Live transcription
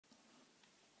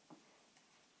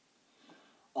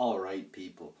Alright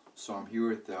people, so I'm here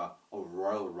with a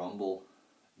Royal Rumble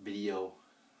video,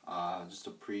 just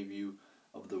a preview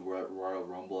of the Royal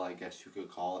Rumble, I guess you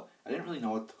could call it. I didn't really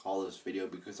know what to call this video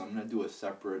because I'm going to do a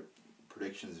separate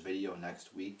predictions video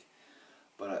next week,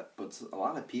 but a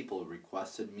lot of people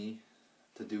requested me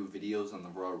to do videos on the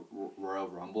Royal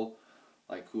Rumble,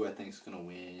 like who I think is going to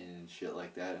win and shit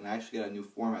like that, and I actually got a new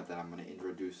format that I'm going to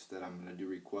introduce that I'm going to do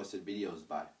requested videos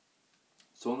by.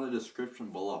 So in the description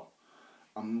below,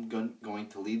 I'm going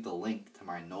to leave the link to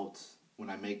my notes when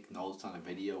I make notes on a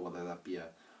video, whether that be a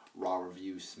Raw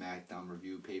review, SmackDown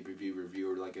review, pay-per-view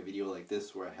review, or like a video like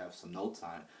this where I have some notes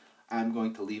on it. I'm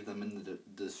going to leave them in the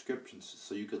description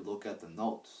so you could look at the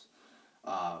notes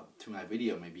to my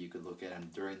video. Maybe you could look at them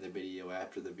during the video,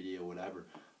 after the video, whatever.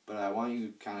 But I want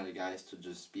you kind of guys to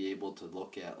just be able to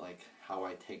look at like how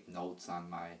I take notes on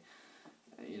my,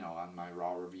 on my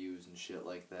Raw reviews and shit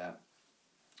like that.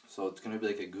 So it's gonna be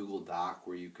like a Google Doc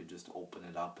where you could just open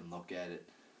it up and look at it.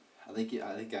 I think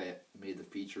I made the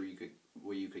feature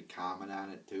where you could comment on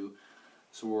it too.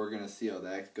 So we're gonna see how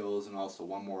that goes. And also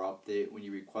one more update: when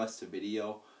you request a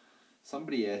video,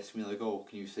 somebody asked me like, "Oh,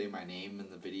 can you say my name in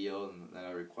the video?" And then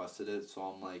I requested it. So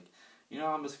I'm like,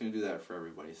 I'm just gonna do that for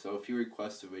everybody. So if you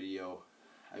request a video,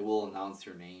 I will announce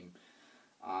your name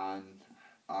on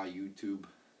YouTube.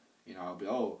 I'll be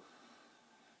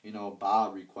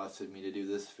Bob requested me to do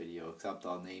this video, except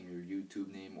I'll name your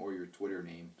YouTube name or your Twitter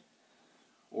name.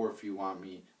 Or if you want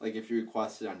me, like if you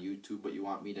requested on YouTube but you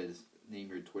want me to name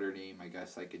your Twitter name, I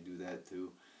guess I could do that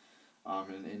too.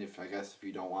 And if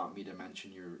you don't want me to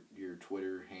mention your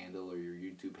Twitter handle or your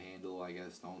YouTube handle, I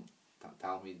guess don't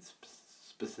tell me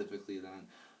specifically then.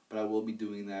 But I will be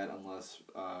doing that unless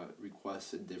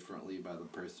requested differently by the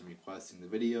person requesting the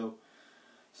video.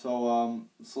 So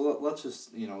let's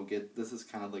just, this is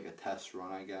kind of like a test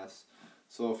run, I guess.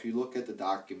 So if you look at the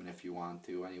document, if you want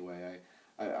to, anyway,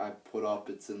 I put up,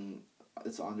 it's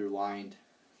underlined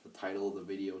the title of the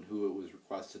video and who it was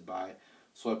requested by.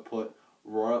 So I put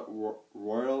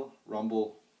Royal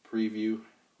Rumble preview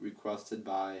requested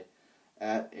by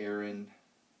 @Aaron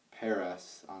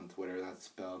Perez on Twitter. That's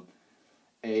spelled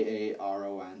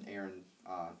Aaron. Aaron,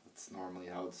 that's normally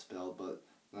how it's spelled, but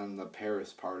then the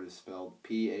Paris part is spelled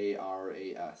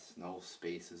Paras, no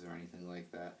spaces or anything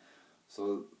like that.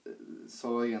 So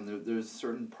again, there's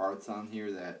certain parts on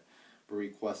here that were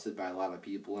requested by a lot of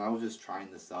people, and I was just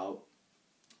trying this out.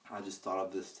 I just thought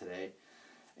of this today,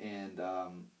 and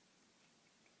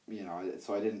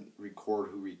so I didn't record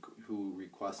who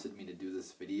requested me to do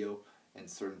this video in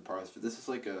certain parts. But this is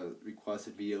like a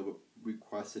requested video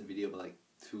by like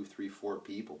 2, 3, 4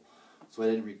 people. So I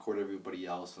didn't record everybody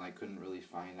else, and I couldn't really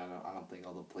find, I don't think,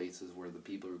 all the places where the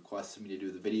people requested me to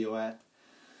do the video at.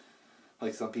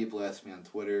 Like some people asked me on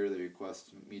Twitter, they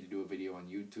requested me to do a video on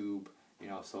YouTube,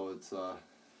 so it's,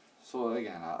 so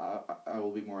again, I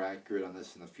will be more accurate on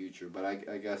this in the future, but I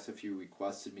guess if you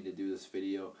requested me to do this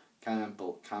video, comment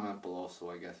below so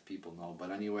I guess people know.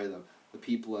 But anyway, the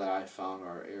people that I found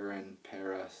are Aaron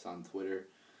Perez on Twitter,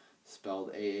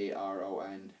 spelled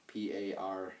AARONPARAS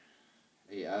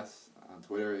on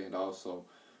Twitter, and also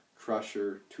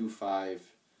Crusher2524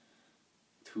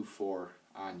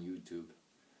 on YouTube.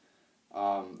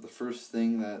 The first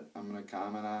thing that I'm going to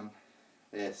comment on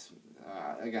is,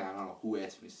 again, I don't know who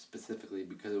asked me specifically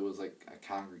because it was like a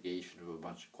congregation of a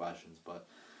bunch of questions, but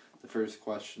the first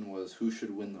question was, who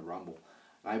should win the Rumble?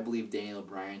 And I believe Daniel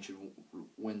Bryan should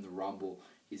win the Rumble.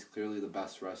 He's clearly the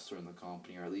best wrestler in the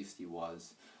company, or at least he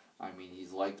was. I mean,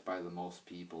 he's liked by the most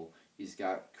people. He's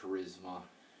got charisma.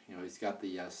 He's got the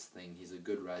yes thing. He's a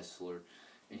good wrestler,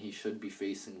 and he should be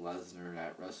facing Lesnar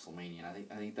at WrestleMania. And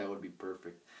I think that would be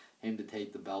perfect, him to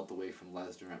take the belt away from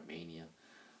Lesnar at Mania.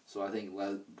 So I think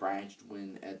Bryan should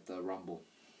win at the Rumble.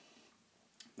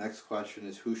 Next question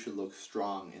is, who should look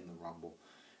strong in the Rumble?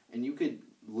 And you could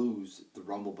lose the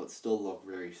Rumble but still look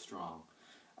very strong.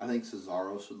 I think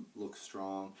Cesaro should look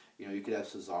strong. You could have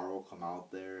Cesaro come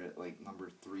out there at like number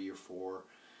 3 or 4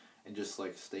 and just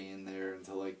like stay in there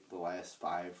until like the last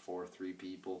 5, 4, 3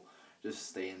 people. Just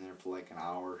stay in there for like an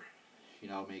hour.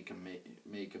 Make him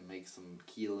make some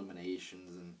key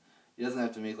eliminations, and he doesn't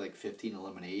have to make like 15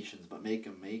 eliminations, but make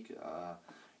him like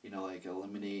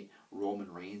eliminate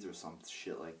Roman Reigns or some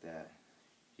shit like that.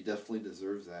 He definitely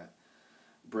deserves that.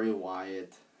 Bray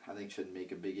Wyatt, I think, should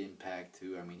make a big impact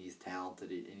too. I mean, he's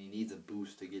talented and he needs a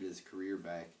boost to get his career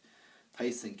back.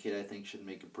 Tyson Kidd, I think, should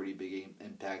make a pretty big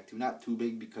impact too. Not too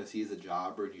big because he's a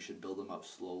jobber and you should build him up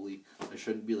slowly. There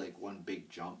shouldn't be like one big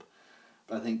jump.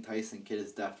 But I think Tyson Kidd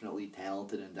is definitely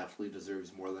talented and definitely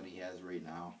deserves more than he has right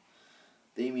now.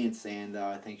 Damian Sandow,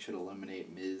 I think, should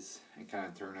eliminate Miz and kind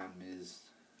of turn on Miz.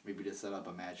 maybe to set up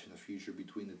a match in the future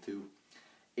between the two.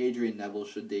 Adrian Neville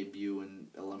should debut and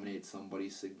eliminate somebody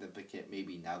significant,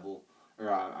 maybe Neville.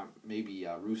 Or maybe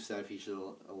Rusev he should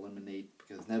eliminate,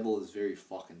 because Neville is very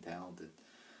fucking talented.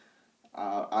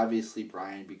 Obviously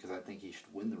Bryan, because I think he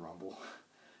should win the Rumble.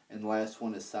 And the last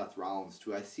one is Seth Rollins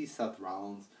too. I see Seth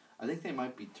Rollins. I think they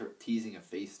might be teasing a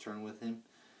face turn with him.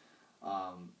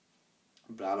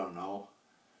 But I don't know.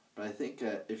 But I think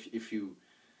if you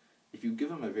give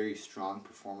him a very strong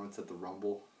performance at the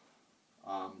Rumble,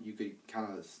 you could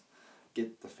kind of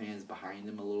get the fans behind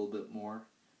him a little bit more,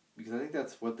 because I think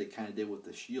that's what they kind of did with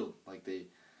the Shield. Like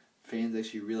fans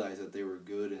actually realized that they were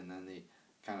good, and then they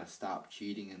kind of stopped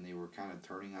cheating, and they were kind of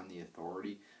turning on the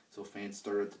authority. So fans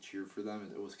started to cheer for them.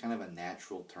 It was kind of a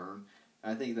natural turn.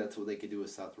 And I think that's what they could do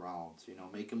with Seth Rollins. You know,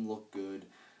 make him look good.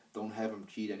 Don't have him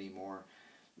cheat anymore.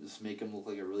 Just make him look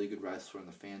like a really good wrestler, and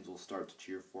the fans will start to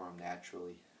cheer for him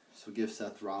naturally. So give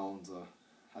Seth Rollins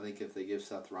I think if they give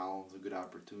Seth Rollins a good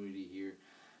opportunity here,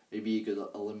 maybe he could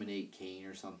eliminate Kane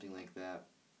or something like that.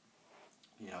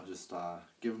 You know, just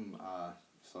give him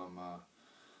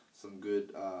some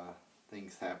good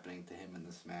things happening to him in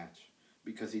this match,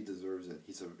 because he deserves it.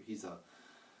 He's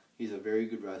a very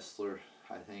good wrestler,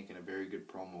 I think, and a very good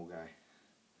promo guy.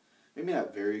 Maybe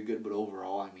not very good, but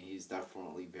overall, I mean, he's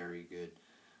definitely very good.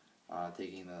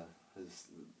 Taking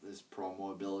his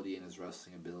promo ability and his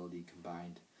wrestling ability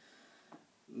combined.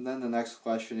 And then the next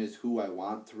question is who I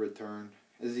want to return.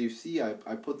 As you see, I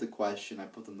put the question, I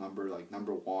put the number, like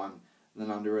number 1, and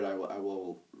then under it I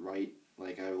will write,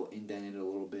 like I will indent it a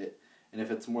little bit. And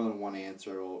if it's more than one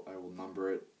answer, I will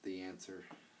number it, the answer.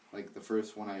 Like the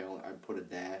first one, I put a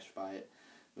dash by it.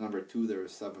 Number 2, there were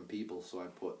 7 people, so I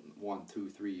put 1, 2,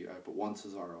 3. I put 1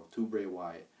 Cesaro, 2 Bray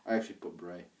Wyatt. I actually put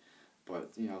Bray,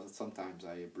 but you know, sometimes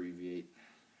I abbreviate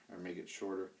or make it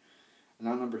shorter. And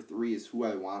now number 3 is who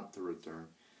I want to return.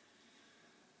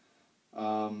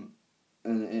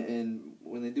 And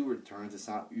when they do returns, it's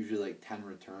not usually like 10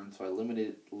 returns, so I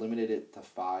limited it to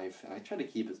 5, and I try to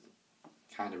keep it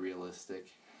kind of realistic.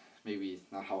 Maybe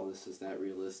not how this is that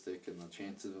realistic, and the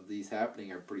chances of these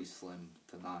happening are pretty slim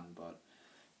to none. But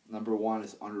number 1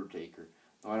 is Undertaker.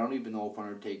 Now, I don't even know if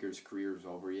Undertaker's career is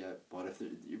over yet, but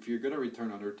if you're gonna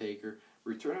return Undertaker,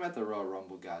 return him at the Royal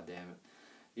Rumble. Goddammit,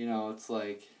 you know, it's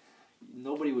like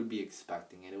nobody would be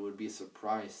expecting it. It would be a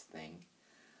surprise thing.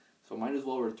 So might as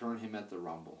well return him at the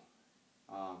Rumble.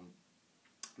 And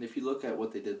if you look at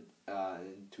what they did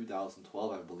in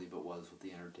 2012, I believe it was, with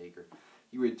The Undertaker,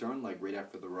 he returned like right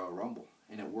after the Royal Rumble,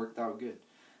 and it worked out good.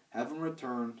 Have him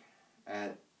return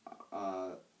at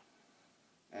the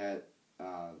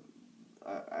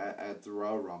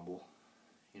Royal Rumble.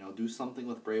 You know, do something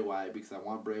with Bray Wyatt, because I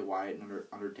want Bray Wyatt and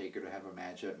Undertaker to have a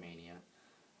match at Mania.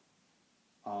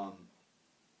 And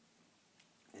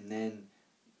then,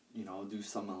 you know, do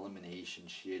some elimination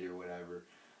shit or whatever.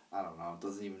 I don't know. It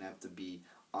doesn't even have to be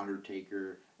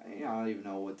Undertaker. You know, I don't even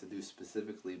know what to do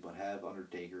specifically, but have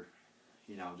Undertaker,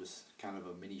 you know, just kind of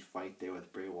a mini fight there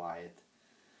with Bray Wyatt.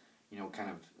 You know, kind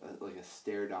of like a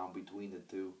stare down between the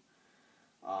two.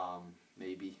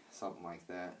 Maybe something like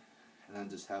that. And then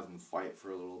just have them fight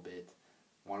for a little bit.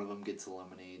 One of them gets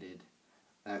eliminated.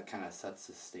 That kind of sets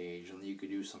the stage. And then you could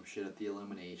do some shit at the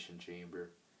Elimination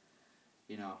Chamber.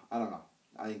 You know, I don't know.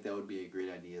 I think that would be a great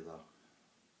idea, though.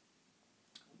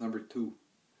 Number 2,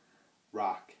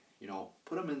 Rock. You know,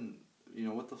 put him in, you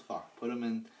know, what the fuck? Put him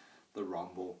in the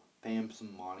Rumble. Pay him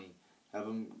some money. Have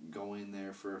him go in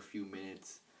there for a few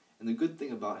minutes. And the good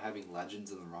thing about having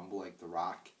legends in the Rumble, like The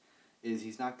Rock, is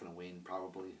he's not going to win,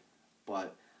 probably.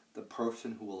 But the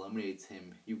person who eliminates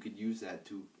him, you could use that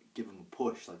to give him a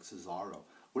push, like Cesaro.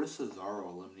 What if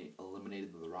Cesaro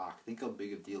eliminated The Rock? Think how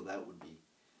big a deal that would be.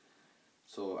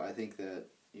 So I think that,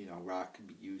 you know, Rock could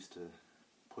be used to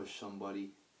push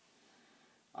somebody.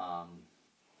 And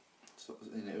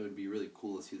it would be really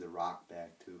cool to see The Rock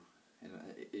back too, and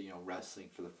you know, wrestling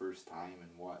for the first time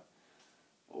in what,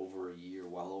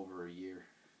 well over a year.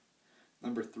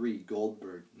 Number 3,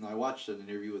 Goldberg. Now, I watched an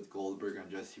interview with Goldberg on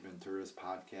Jesse Ventura's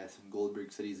podcast, and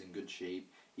Goldberg said he's in good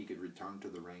shape. He could return to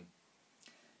the ring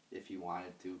if he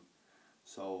wanted to.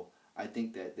 So I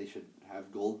think that they should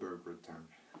have Goldberg return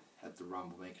at the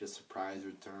Rumble, make it a surprise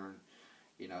return.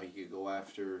 You know, he could go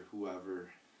after whoever.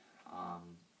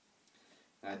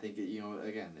 And I think, you know,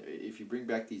 again, if you bring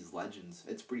back these legends,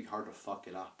 it's pretty hard to fuck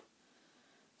it up.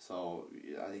 So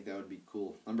I think that would be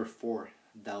cool. Number 4,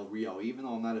 Del Rio. Even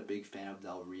though I'm not a big fan of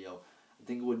Del Rio, I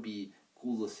think it would be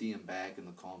cool to see him back in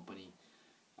the company.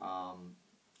 I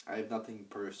have nothing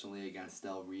personally against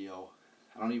Del Rio.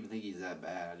 I don't even think he's that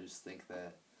bad. I just think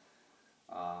that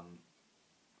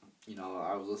you know,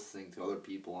 I was listening to other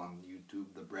people on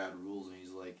YouTube, the Brad Rules, and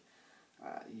he's like,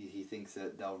 he thinks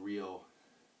that Del Rio,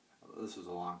 this was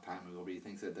a long time ago, but he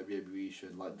thinks that WWE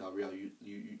should let Del Rio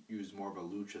use more of a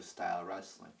lucha style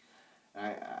wrestling.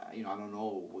 You know, I don't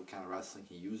know what kind of wrestling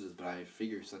he uses, but I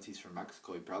figure since he's from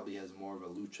Mexico, he probably has more of a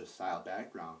lucha style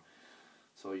background.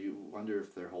 So you wonder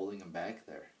if they're holding him back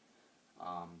there.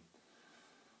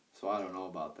 So I don't know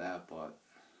about that, but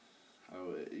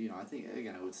you know, I think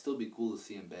again it would still be cool to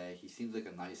see him back. He seems like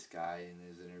a nice guy in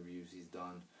his interviews he's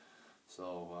done.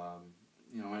 So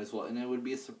you know, might as well, and it would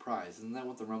be a surprise. Isn't that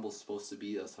what the Rumble's supposed to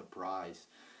be? A surprise.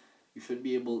 You should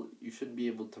be able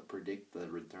to predict the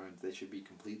returns. They should be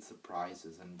complete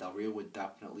surprises, and Del Rio would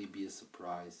definitely be a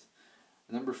surprise.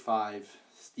 Number 5,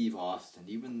 Steve Austin.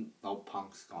 Even though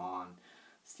Punk's gone,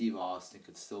 Steve Austin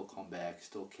could still come back,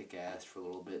 still kick ass for a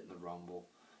little bit in the Rumble,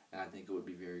 and I think it would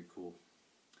be very cool.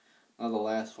 Now the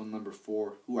last one, number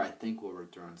 4, who I think will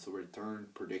return. So return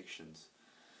predictions.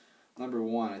 Number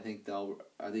 1, I think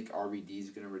RVD is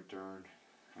gonna return.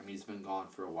 I mean, he's been gone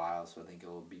for a while, so I think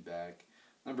he'll be back.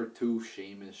 Number 2,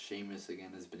 Sheamus. Sheamus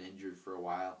again has been injured for a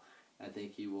while. I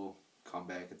think he will come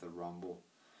back at the Rumble.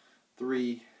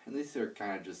 3, and these are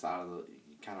kind of just out of the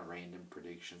kind of random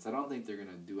predictions. I don't think they're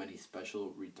gonna do any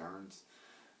special returns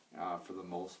for the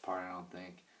most part. I don't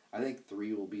think. I think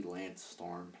 3 will be Lance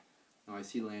Storm. Now I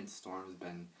see Lance Storm's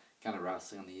been kind of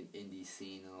wrestling on the indie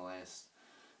scene in the last,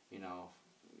 you know,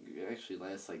 actually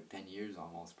last like 10 years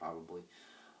almost probably.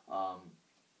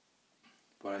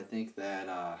 But I think that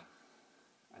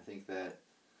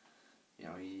you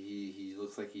know, he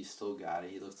looks like he's still got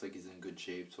it. He looks like he's in good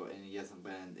shape. So, and he hasn't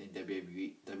been in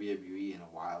WWE in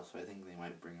a while. So I think they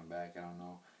might bring him back. I don't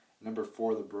know. Number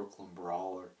 4, the Brooklyn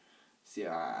Brawler. See,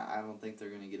 I don't think they're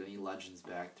gonna get any legends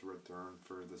back to return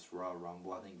for this Royal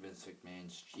Rumble. I think Vince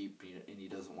McMahon's cheap and he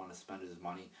doesn't want to spend his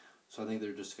money. So I think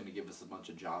they're just gonna give us a bunch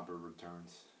of jobber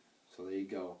returns. So there you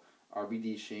go.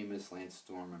 RVD, Sheamus, Lance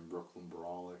Storm, and Brooklyn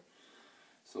Brawler.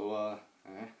 So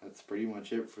that's pretty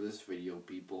much it for this video,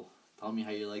 people. Tell me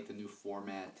how you like the new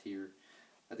format here.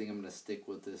 I think I'm gonna stick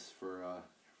with this for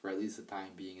at least the time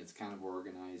being. It's kind of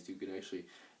organized.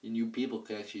 You people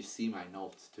could actually see my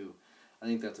notes too. I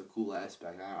think that's a cool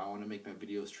aspect. I want to make my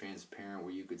videos transparent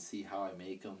where you could see how I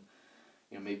make them.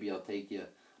 You know, maybe I'll take you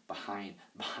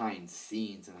behind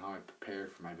scenes and how I prepare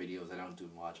for my videos. I don't do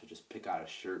much. I just pick out a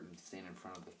shirt and stand in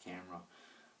front of the camera.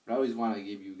 But I always want to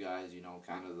give you guys, you know,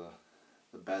 kind of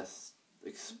the best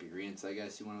experience, I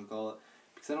guess you want to call it.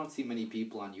 Because I don't see many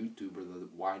people on YouTube or the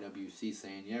YWC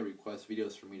saying, yeah, request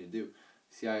videos for me to do.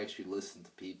 See, I actually listen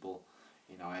to people,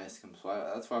 you know, ask them.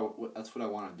 So that's what I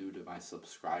want to do to my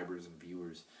subscribers and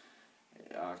viewers.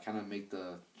 Kind of make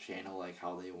the channel like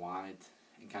how they want it,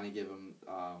 and kind of give them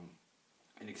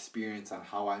an experience on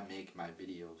how I make my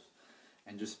videos,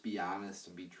 and just be honest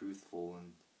and be truthful.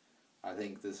 And I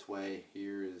think this way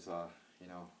here is, you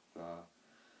know,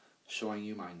 showing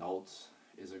you my notes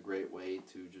is a great way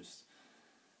to just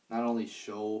not only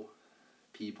show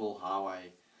people how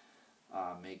I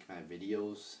make my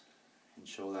videos and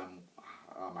show them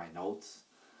my notes,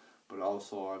 but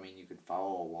also, I mean, you could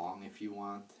follow along if you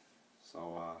want.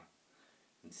 So,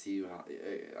 and see,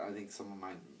 I think some of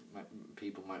my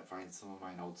people might find some of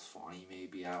my notes funny,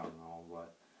 maybe, I don't know,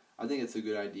 but I think it's a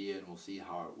good idea, and we'll see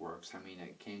how it works. I mean,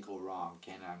 it can't go wrong,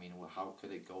 can it? I mean, how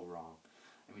could it go wrong?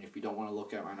 I mean, if you don't want to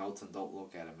look at my notes, then don't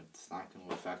look at them. It's not going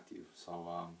to affect you.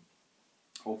 So,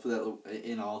 hopefully that,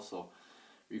 and also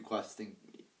requesting,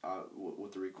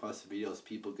 with the requested videos,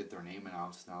 people get their name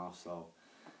announced now, so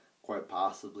quite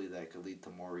possibly that could lead to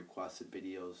more requested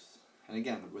videos. And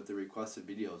again, with the requested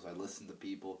videos, I listen to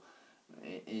people,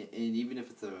 and even if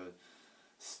it's a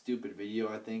stupid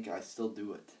video, I think I still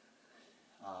do it.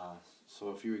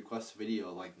 So if you request a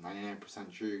video, like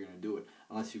 99% sure you're going to do it,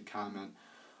 unless you comment,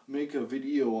 make a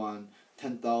video on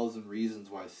 10,000 reasons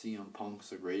why CM Punk's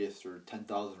the greatest, or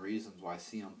 10,000 reasons why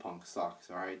CM Punk sucks.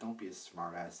 Alright, don't be a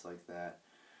smart ass like that.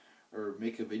 Or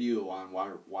make a video on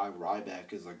why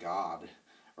Ryback is a god,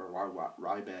 or why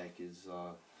Ryback is,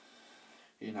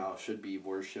 you know, should be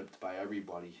worshipped by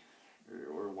everybody,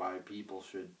 or why people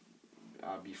should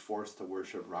be forced to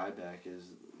worship Ryback as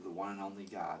the one and only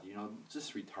God. You know,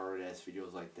 just retarded ass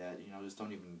videos like that. You know, just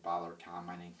don't even bother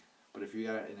commenting. But if you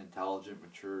got an intelligent,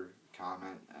 mature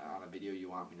comment on a video you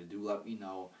want me to do, let me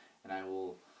know, and I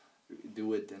will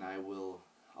do it, and I will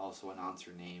also announce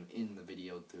your name in the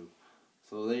video too.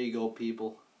 So there you go,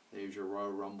 people. There's your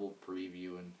Royal Rumble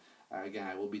preview, and again,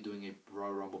 I will be doing a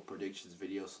Royal Rumble predictions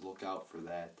video, so look out for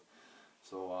that.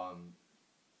 So,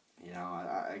 you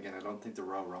know, again, I don't think the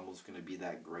Royal Rumble is going to be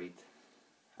that great.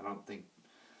 I don't think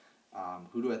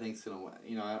Who do I think is gonna win?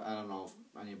 You know, I don't know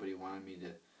if anybody wanted me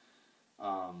to.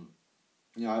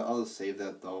 You know, I'll just save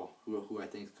that though. Who I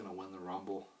think is gonna win the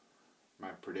Rumble? My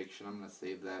prediction. I'm gonna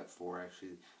save that for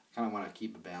actually. I kind of want to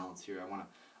keep a balance here.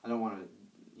 I don't want to,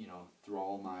 you know, throw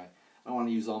all my. I don't want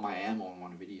to use all my ammo in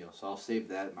one video. So I'll save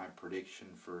that my prediction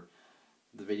for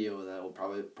the video that will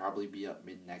probably be up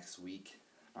mid next week.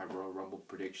 My Royal Rumble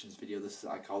predictions video.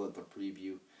 I called it the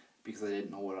preview because I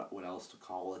didn't know what else to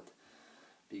call it,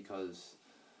 because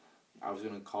I was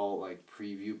gonna call it like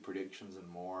preview, predictions, and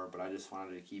more, but I just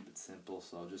wanted to keep it simple.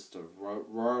 So just a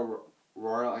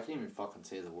Royal. I can't even fucking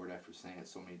say the word after saying it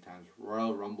so many times.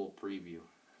 Royal Rumble preview.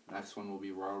 Next one will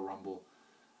be Royal Rumble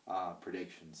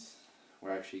predictions,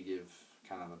 where I actually give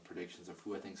kind of the predictions of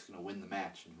who I think is gonna win the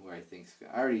match and who I think's.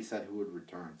 I already said who would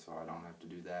return, so I don't have to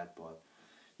do that, but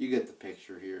you get the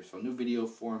picture here. So new video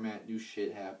format, new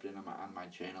shit happening on my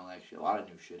channel. Actually, a lot of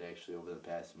new shit actually over the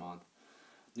past month.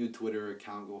 New Twitter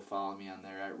account. Go follow me on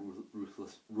there at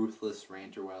Ruthless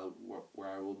Ranter, where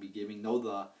I will be giving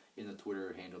in the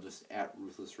Twitter handle, just at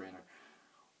Ruthless Ranter,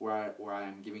 where I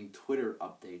am giving Twitter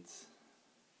updates,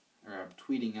 or I'm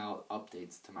tweeting out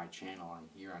updates to my channel on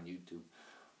here on YouTube,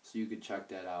 so you could check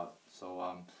that out. So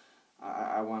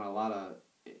I want a lot of,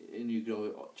 and you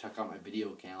go check out my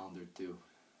video calendar too.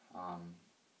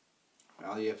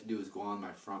 All you have to do is go on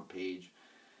my front page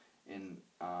in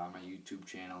my YouTube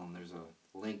channel, and there's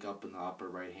a link up in the upper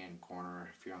right hand corner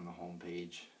if you're on the home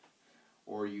page,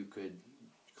 or you could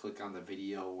click on the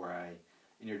video where I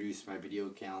introduce my video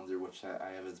calendar, which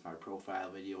I have as my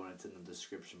profile video, and it's in the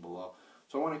description below.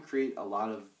 So I want to create a lot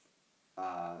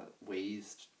of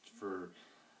ways for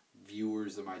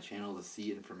viewers of my channel to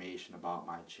see information about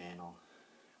my channel,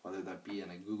 whether that be in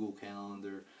a Google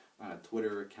Calendar, on a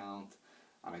Twitter account,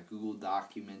 on a Google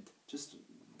document, just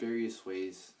various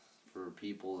ways for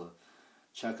people to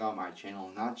check out my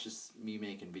channel. Not just me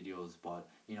making videos, but,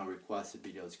 you know, requested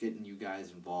videos, getting you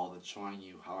guys involved and showing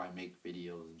you how I make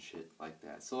videos and shit like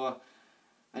that. So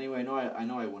anyway, I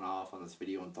know I went off on this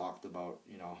video and talked about,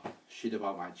 you know, shit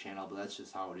about my channel, but that's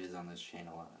just how it is on this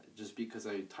channel. Just because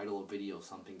I title a video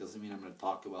something doesn't mean I'm going to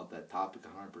talk about that topic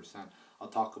 100%. I'll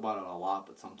talk about it a lot,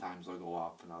 but sometimes I'll go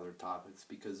off on other topics,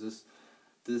 because this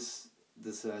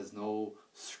has no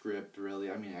script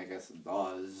really. I mean, I guess it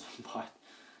does, but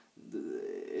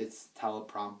it's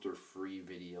teleprompter free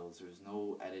videos. There's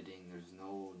no editing, there's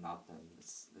no nothing.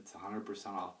 It's 100%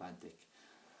 authentic.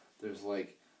 There's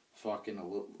like fucking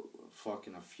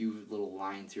a few little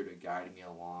lines here to guide me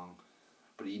along,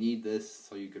 but you need this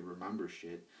so you could remember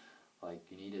shit. Like,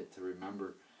 you need it to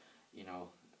remember, you know.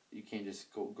 You can't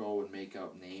just go and make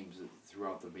up names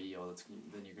throughout the video.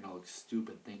 Then you're gonna look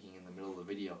stupid thinking in the middle of the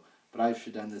video. But I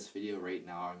should end this video right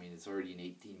now. I mean, it's already an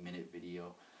 18-minute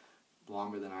video,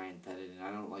 longer than I intended, and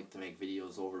I don't like to make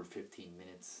videos over 15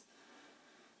 minutes,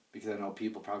 because I know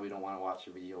people probably don't want to watch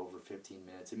a video over 15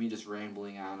 minutes. I mean, just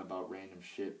rambling on about random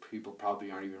shit. People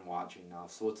probably aren't even watching now,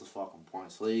 so what's the fucking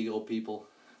point? So there you go, people.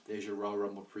 There's your Royal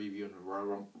Rumble preview, and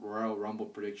the Royal Rumble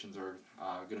predictions are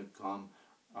going to come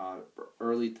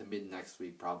early to mid next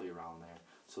week, probably around there.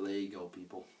 So there you go,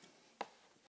 people.